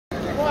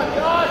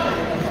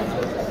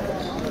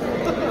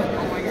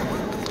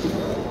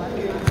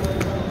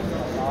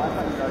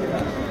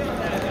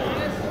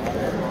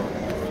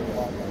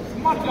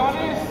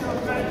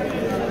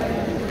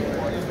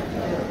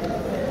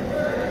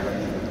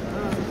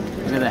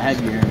Look at the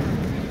headgear.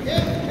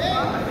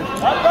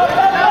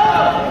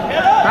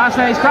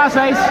 Crossface,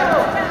 crossface.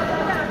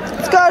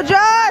 Let's go,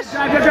 Josh.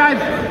 Drive, good drive.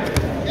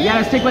 You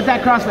gotta stick with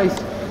that crossface.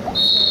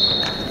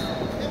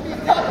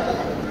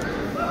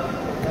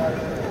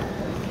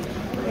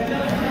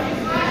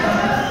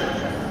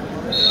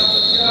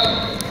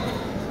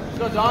 Let's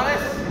go,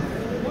 Donis.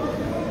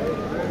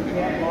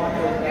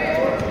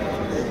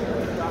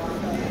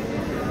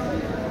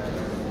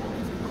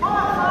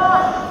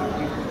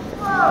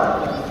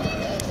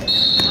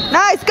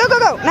 Nice, go, go,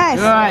 go, nice.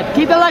 Good,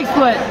 keep the leg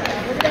split.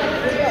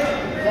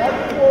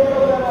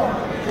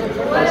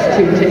 That's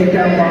 2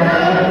 takedown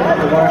by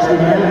the varsity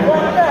man.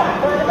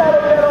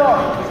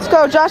 Let's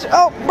go, Josh.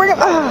 Oh, bring him.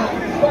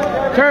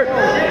 Oh. Kurt.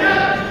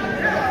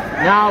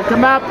 Now,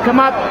 come up, come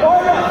up.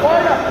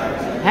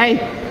 Hey,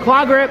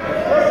 claw grip.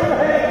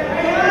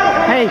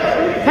 Hey,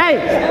 hey,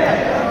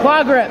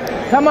 claw grip.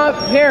 Come up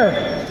here.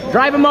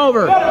 Drive him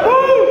over.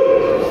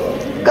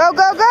 Go,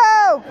 go,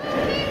 go.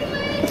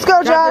 Let's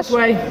go, Josh. This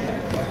way.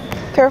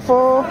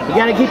 Careful. You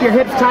gotta keep your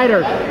hips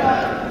tighter.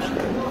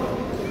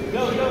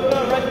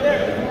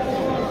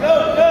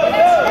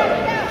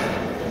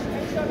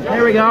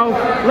 There we go.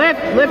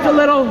 Lift, lift a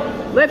little,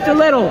 lift a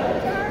little.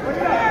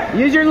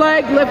 Use your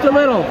leg, lift a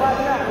little.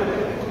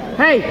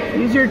 Hey,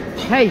 use your,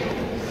 hey.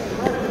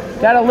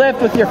 Gotta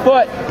lift with your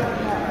foot.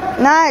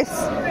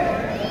 Nice.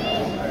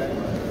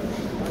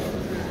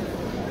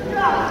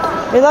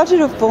 Are you allowed to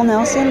do full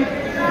Nelson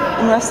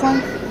in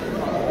wrestling?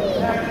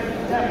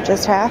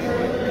 Just half?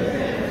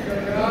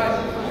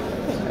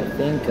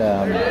 I think in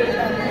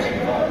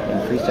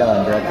freestyle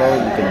and Greco,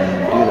 you can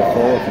do the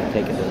full if you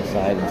take it to the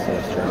side instead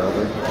of straight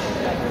over.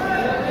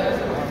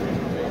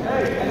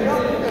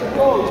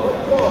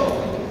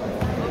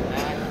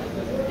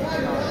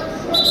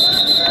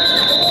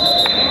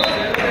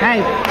 Hey,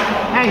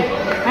 hey,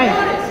 hey.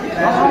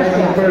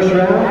 First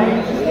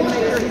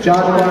round,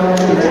 John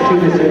Barnes is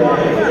 2-0.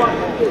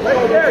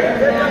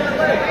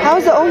 How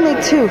is it only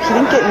 2? He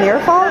didn't get near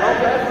fall?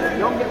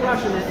 Don't get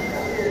rushing it.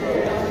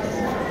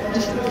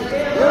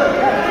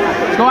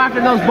 Let's go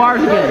after those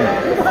bars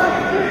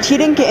again. He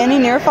didn't get any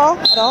near fall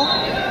at all?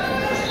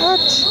 What?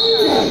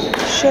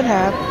 Should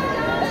have.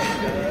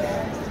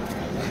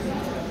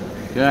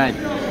 Good.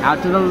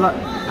 Out to the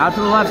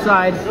left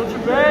side.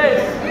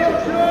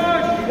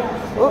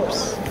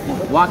 Oops.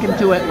 Walk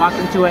into it. Walk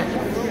into it.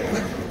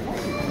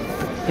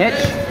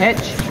 Hitch.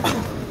 Hitch.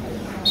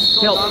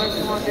 Tilt.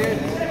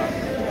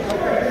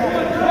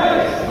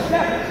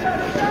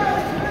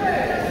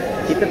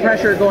 Keep the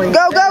pressure going.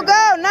 Go, go,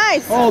 go!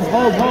 Nice! Hold,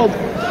 hold, hold.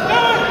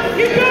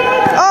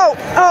 Oh,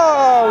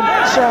 oh,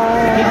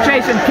 John. Keep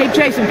chasing, keep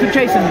chasing, keep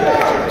chasing.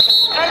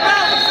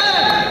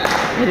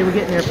 Hey, did we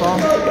get near fall?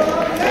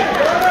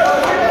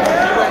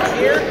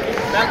 Here,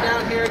 back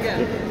down here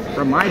again.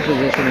 From my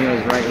position, he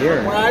was right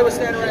here. When I was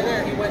standing right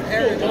there, he went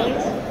there.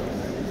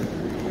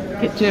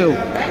 Get 2.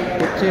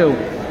 Get 2.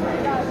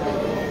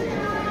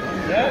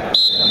 That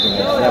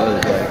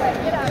was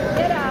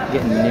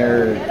getting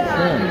near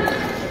him.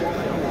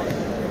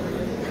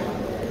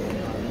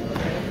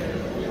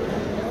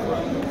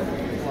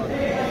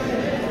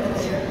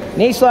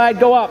 Knee slide,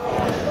 go up.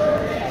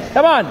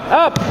 Come on,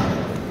 up.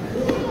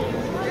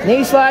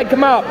 Knee slide,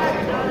 come up.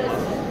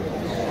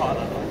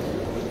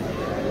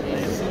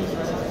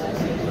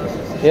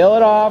 Peel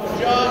it off.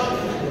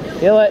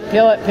 Peel it,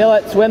 peel it, peel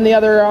it. Swim the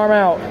other arm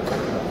out.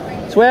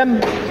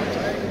 Swim.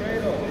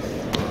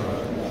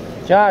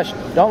 Josh,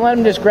 don't let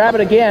him just grab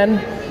it again.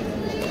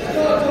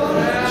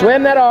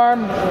 Swim that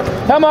arm.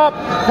 Come up,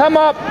 come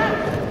up,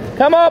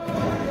 come up.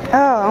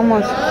 Oh,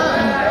 almost.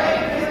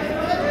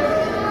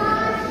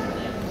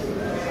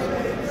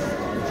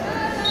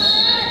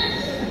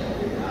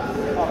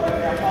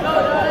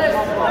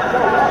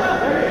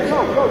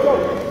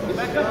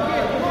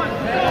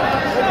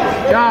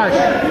 Josh,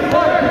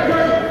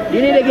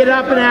 you need to get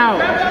up and out.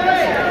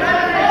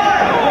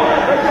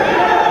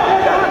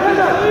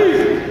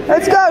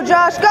 Let's go,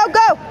 Josh. Go,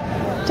 go.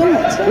 Damn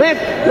it.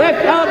 Lift,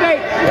 lift,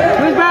 elevate.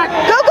 Move back.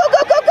 Go, go,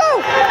 go, go, go.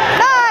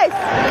 Nice.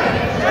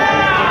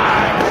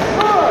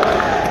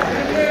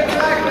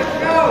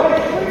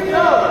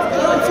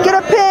 Let's get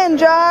a pin,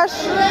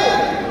 Josh.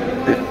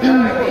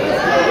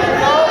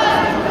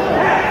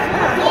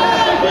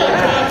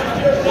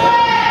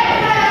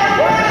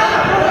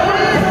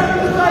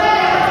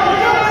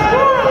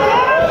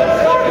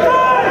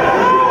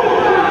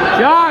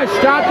 Josh,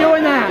 stop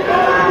doing that.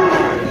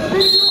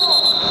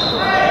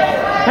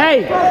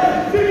 Hey,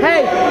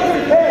 hey,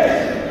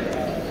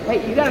 hey,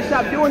 you gotta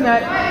stop doing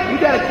that. You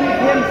gotta keep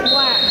him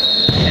flat.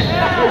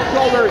 His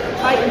shoulders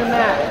tight in the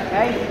mat,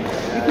 okay?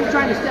 You keep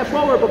trying to step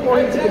forward before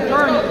he can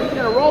turn, he's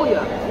gonna roll you.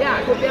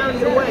 Yeah, go down and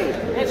get away.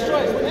 That's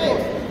choice.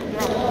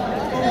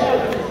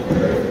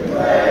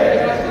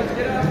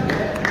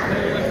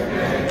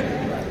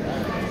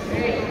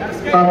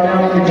 Up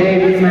now in the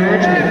JV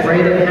match,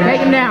 Braden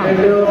Take him down.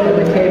 Clearfield and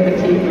McKay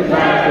Petit from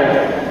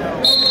Bountiful.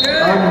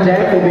 On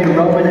deck will be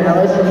Roman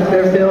Ellis from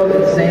Clearfield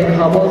and Zane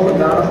Hubble from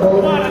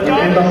Bountiful. And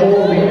in the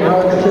hole will be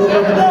Alex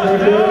Silver from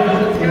Clearfield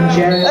and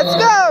Jared. Let's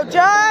go,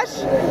 Josh.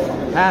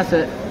 Pass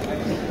it.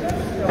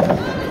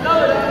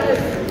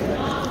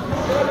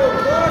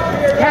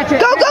 Catch it.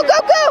 Go, go, go,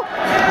 go!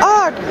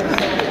 Oh,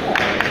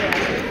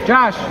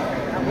 Josh.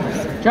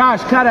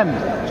 Josh, cut him.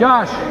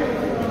 Josh.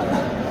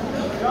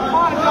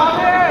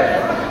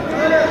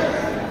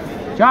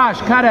 Josh,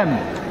 cut him.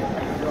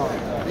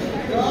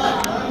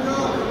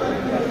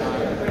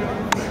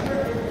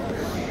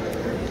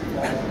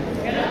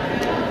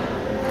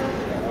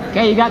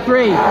 Okay, you got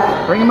 3.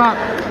 Bring him up.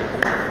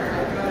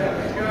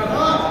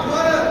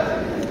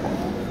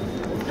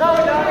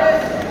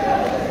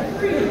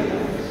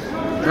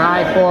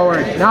 Drive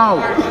forward. No,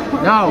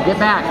 no, get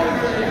back.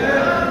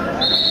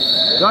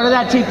 Go to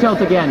that cheek tilt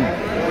again.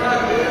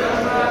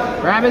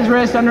 Grab his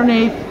wrist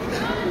underneath.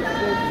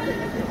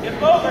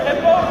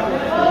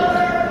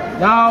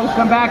 No,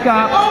 come back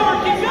up.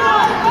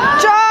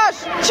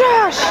 Josh!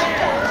 Josh!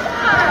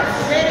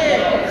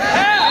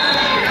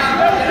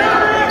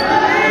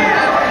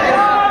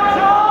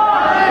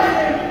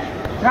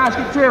 Josh,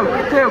 get 2.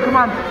 Get 2. Come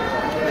on.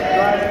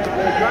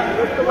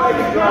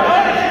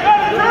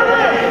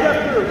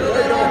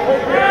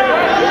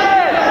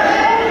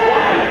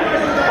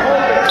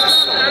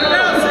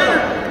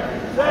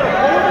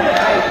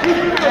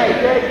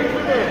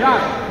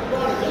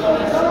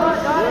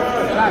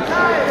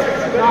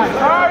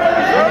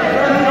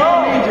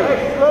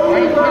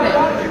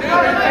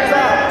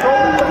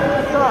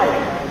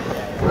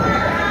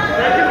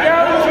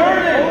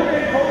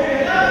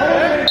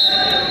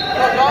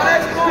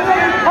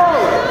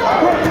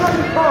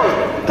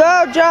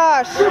 Go,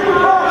 Josh!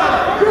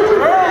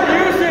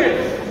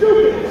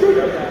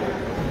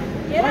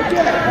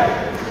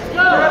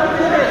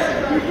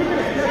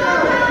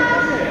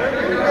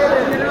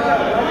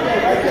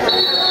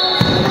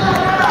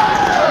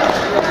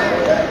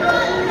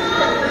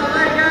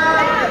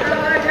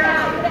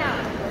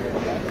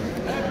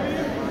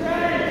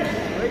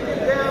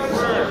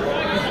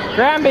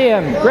 Granby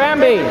him,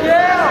 Granby.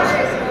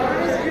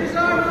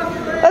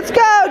 Let's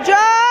go,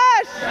 Josh!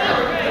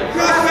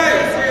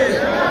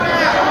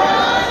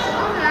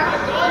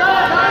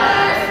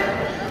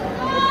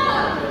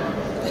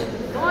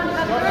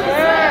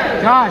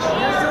 Josh,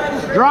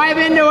 drive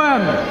into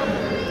him.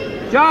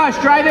 Josh,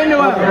 drive into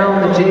him. Now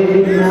on the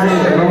JV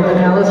 9, Roman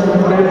Ellis from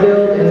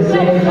Clearfield and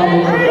Zane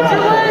Hubble from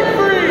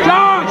Bountiful.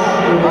 Josh!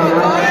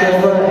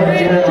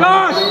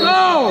 Josh,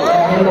 go!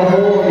 In the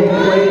hole, the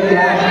Quade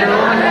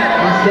Dashdown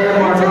and Sam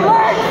Martin.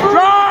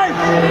 Drive!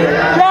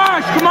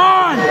 Josh, come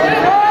on!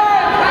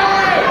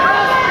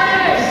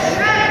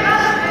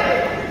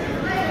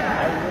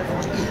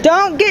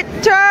 Don't get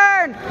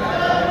turned!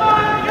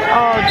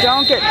 Oh,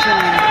 don't get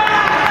turned.